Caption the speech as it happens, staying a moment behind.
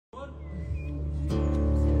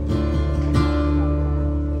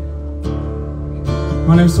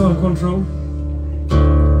My name's Quantrill,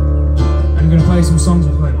 and I'm going to play some songs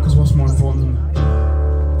of hope, because what's more important than that?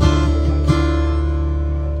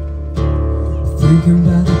 Thinking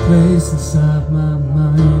about the place inside my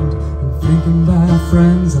mind, I'm thinking about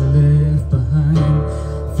friends I left behind,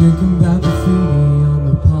 thinking about graffiti on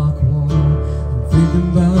the park wall, I'm thinking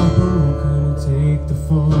about broken and take the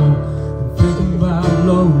fall, I'm thinking about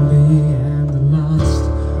lonely and the lost,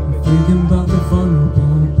 I'm thinking about the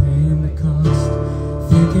vulnerable paying the cost,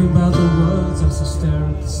 thinking about the words as I stare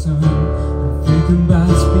at the sun, I'm thinking about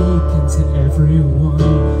speaking to everyone,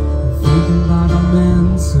 I'm thinking about our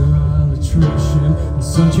mental attraction, I'm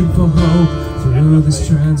searching for hope through this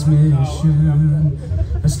transmission.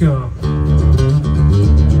 Let's go.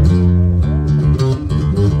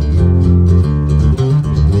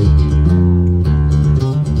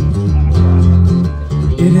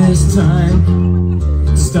 It is time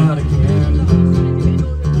to start again.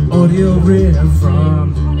 Audio ripped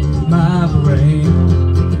from my brain.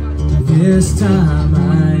 This time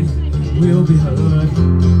I will be heard.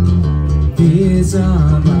 These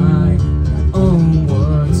are my own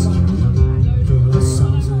words. The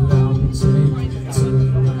songs that I will take to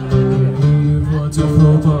leave. Words of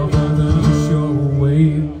hope over the shore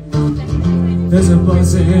wave. There's a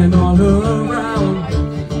buzzing all around.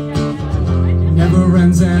 Never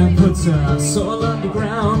ends and puts us all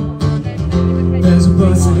underground. There's a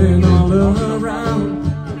buzzing all around.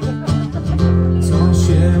 So I'll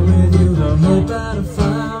share with you the hope that I found.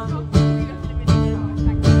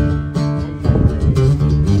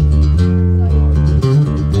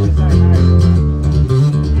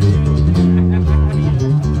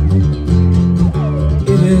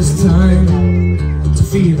 It is time to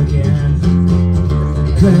feel again,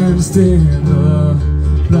 cleansed in the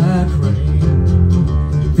black rain.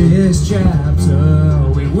 This chapter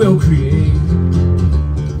we will create,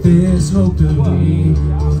 this hope that we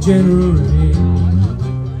will generate.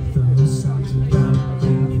 The sounds of love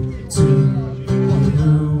to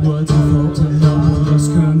the words of hope to help us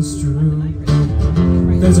construe.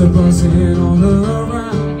 There's a buzzing all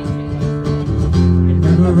around. It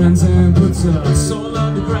never ends and puts us all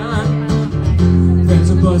underground. There's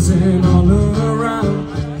a buzzing all around.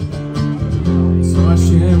 So I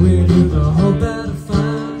share with you the hope that I found.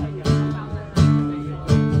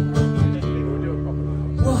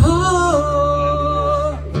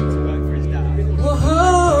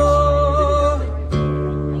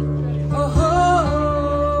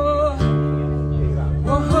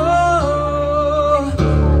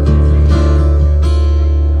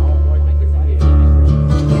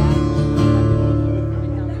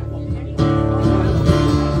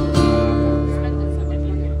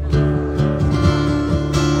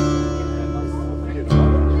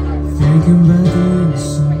 Thinking about the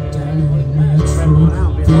innocent down in the metro,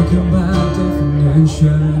 thinking about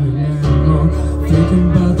definition and anymore, thinking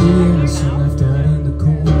about the innocent left out in the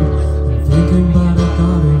cold, I'm thinking about a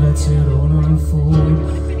God who lets it all unfold,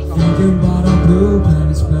 thinking about our blue pen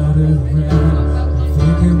splattered red, I'm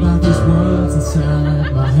thinking about these words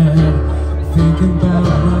inside my head, thinking about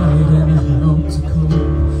right and help to cope,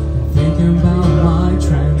 I'm thinking about my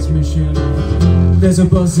transmission. There's a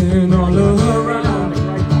buzzing all around.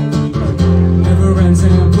 Never ends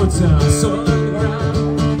and puts us all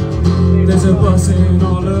underground. There's a buzzing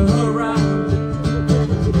all around.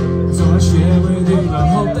 So I share with you the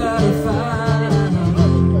hope that I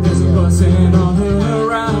found. There's a buzzing all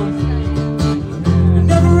around. It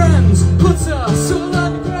never ends, puts us all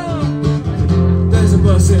underground. There's a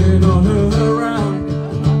buzzing all around.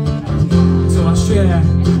 So I share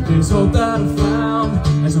this hope that I found.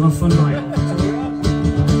 Let's have a fun night.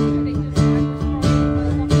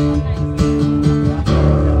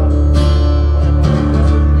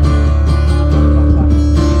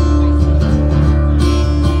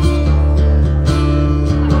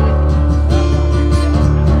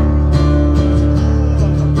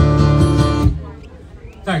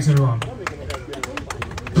 Thanks everyone.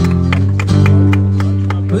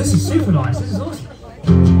 Well, this is super nice, this is awesome.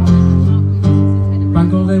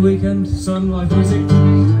 Bank holiday weekend, sun, live music.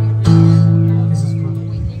 This is fun.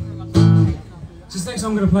 So this next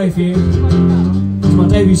song I'm going to play for you is my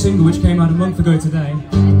debut single, which came out a month ago today.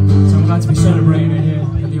 So I'm glad to be celebrating it here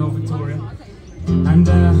at the Old Victoria. And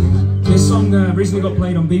this song recently got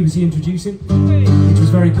played on BBC Introducing, which was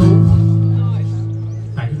very cool.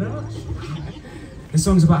 Thank you very much. This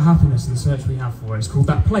song's about happiness and the search we have for it. It's called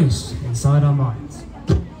That Place Inside Our Minds.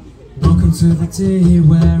 Welcome to the day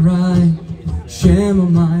where I share my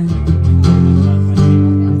mind.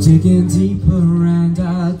 I'm digging deeper and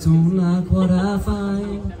I don't like what I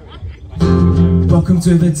find. Welcome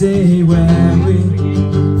to the day where we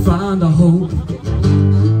find our hope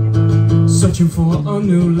searching for a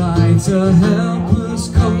new light to help us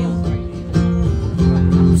cope.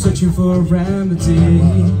 I'm searching for a remedy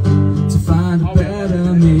to find a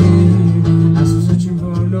better me. As I'm searching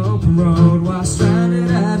for an open road while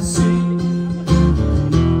stranded at sea,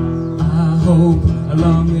 I hope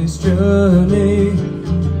along this journey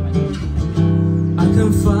I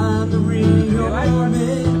can find the real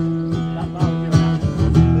me.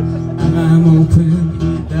 And I'm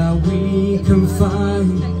hoping that we can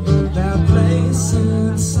find that place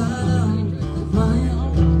inside my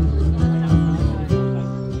mind.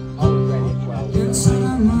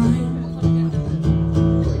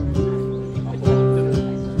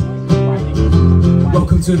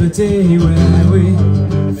 Welcome to the day where we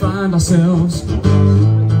find ourselves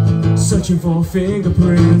searching for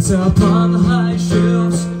fingerprints upon the high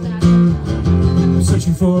shelves.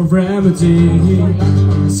 Searching for a remedy,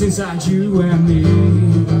 it's inside you and me.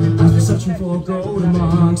 I've been searching for gold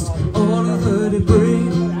amongst all of the debris.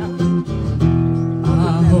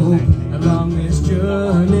 I hope along this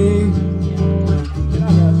journey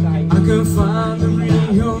I can find the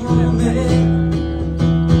real me.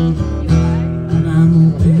 And I'm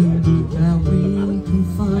hoping that we can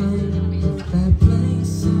find that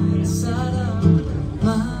place inside of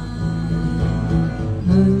mine.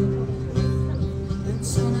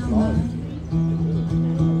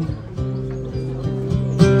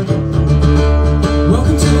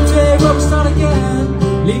 Welcome to the day where we start again,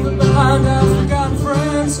 leaving behind our forgotten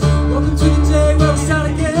friends. Welcome to the day where we start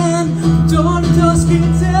again, from dawn to dusk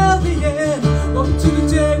until the end. Welcome to the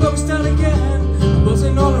day where we start again,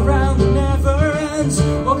 buzzing all around that never ends.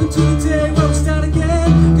 Welcome to the day where we start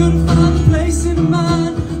again, gonna find the place in the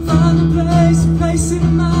mind, find the place, a place in the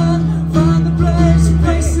mind, find the place, a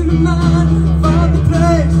place in the mind, find the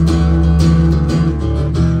place.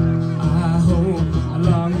 I hope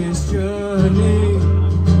along this journey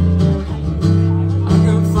I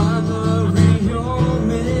can find the real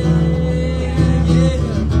me, yeah.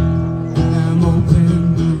 And I'm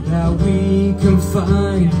hoping that we can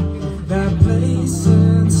find that place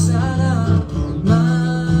inside of mine,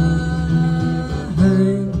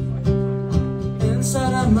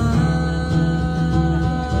 inside of mine,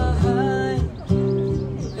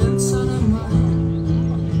 inside of mine,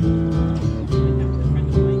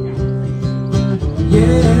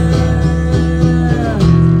 yeah.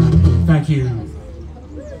 Thank you.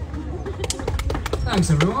 Thanks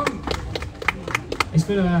everyone. It's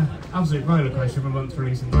been an absolute roller coaster of a month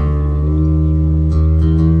releasing that.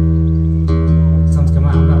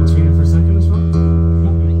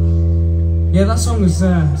 Yeah, that song has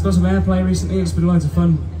it's got some airplay recently. It's been loads of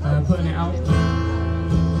fun putting it out.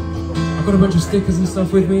 I've got a bunch of stickers and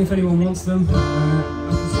stuff with me if anyone wants them.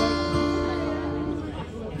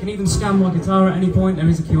 You can even scan my guitar at any point. There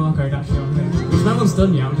is a QR code actually on here, which no one's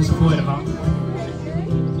done yet. I'm disappointed about.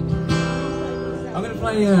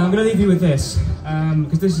 I'm gonna leave you with this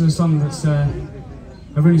because this is a song that's a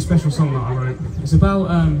really special song that I wrote. It's about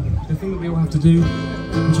the thing that we all have to do,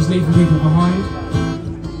 which is leaving people behind.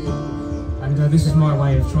 And this is my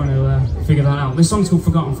way of trying to figure that out. This song's called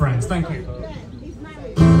Forgotten Friends. Thank you.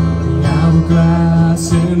 The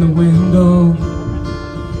hourglass in the window,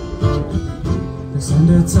 the end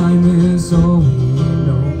of time is all we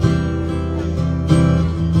know.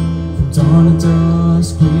 From dawn to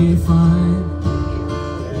dusk we find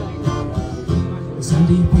the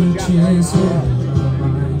sandy beaches in our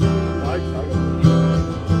mind.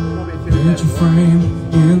 Picture frame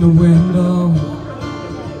in the window,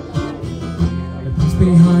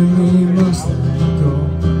 behind me must let go.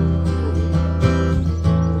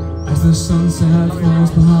 As the sunset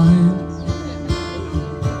falls behind,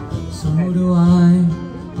 so do I,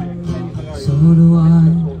 so do I.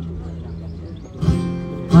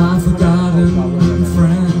 My forgotten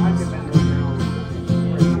friends,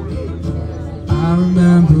 I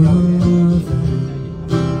remember them.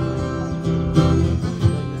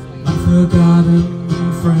 My forgotten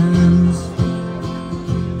friends,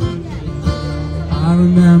 I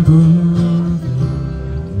remember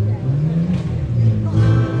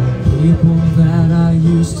people that I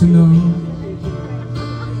used to know.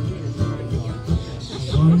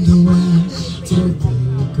 I wonder where did they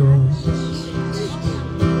go?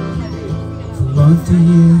 From month to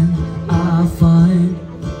year I find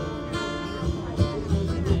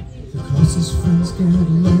the closest friends get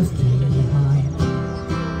left behind.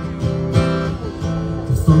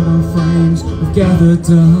 The photo frames have gathered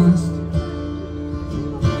dust,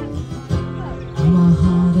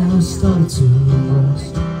 started to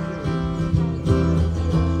rust.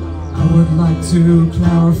 I would like to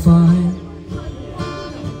clarify,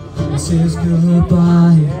 this is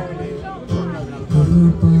goodbye,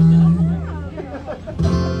 goodbye.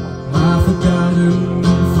 forgotten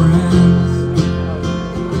friends.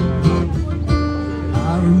 I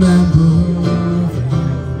remember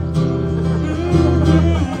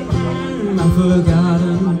my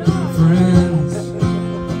forgotten friends.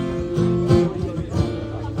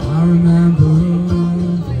 I remember.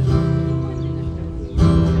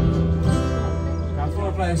 Now, before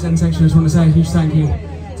I play this end section, I just want to say a huge thank you to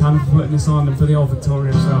Hannah for putting this on and for the old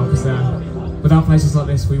Victoria as well, because without places like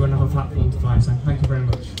this, we wouldn't have a platform to play. So thank you very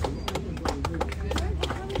much.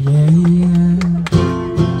 Yeah, yeah.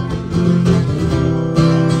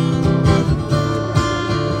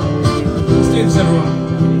 Let's do this, everyone.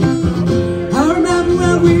 I remember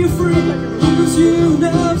when we were free, because you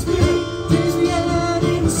loved me. Days we had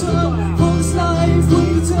in the sun, for this life would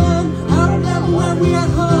return. I remember when we had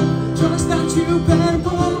hope, trying to stand you better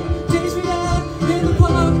ball. Days we had in the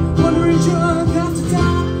park, wandering drunk after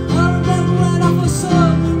dark. I remember when I was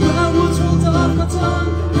son, when I was rolled off my tongue.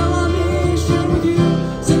 Now I'm here sharing with you,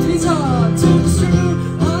 something it's hard to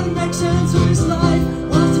construe. How to make sense of this life,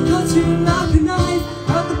 wants to cut you like a knife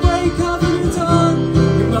at the break of a new dawn.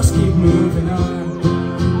 We must keep moving on.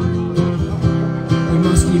 We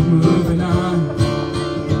must keep moving on.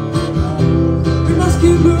 We must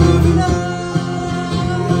keep moving on.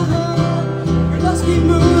 We must keep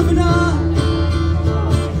moving on.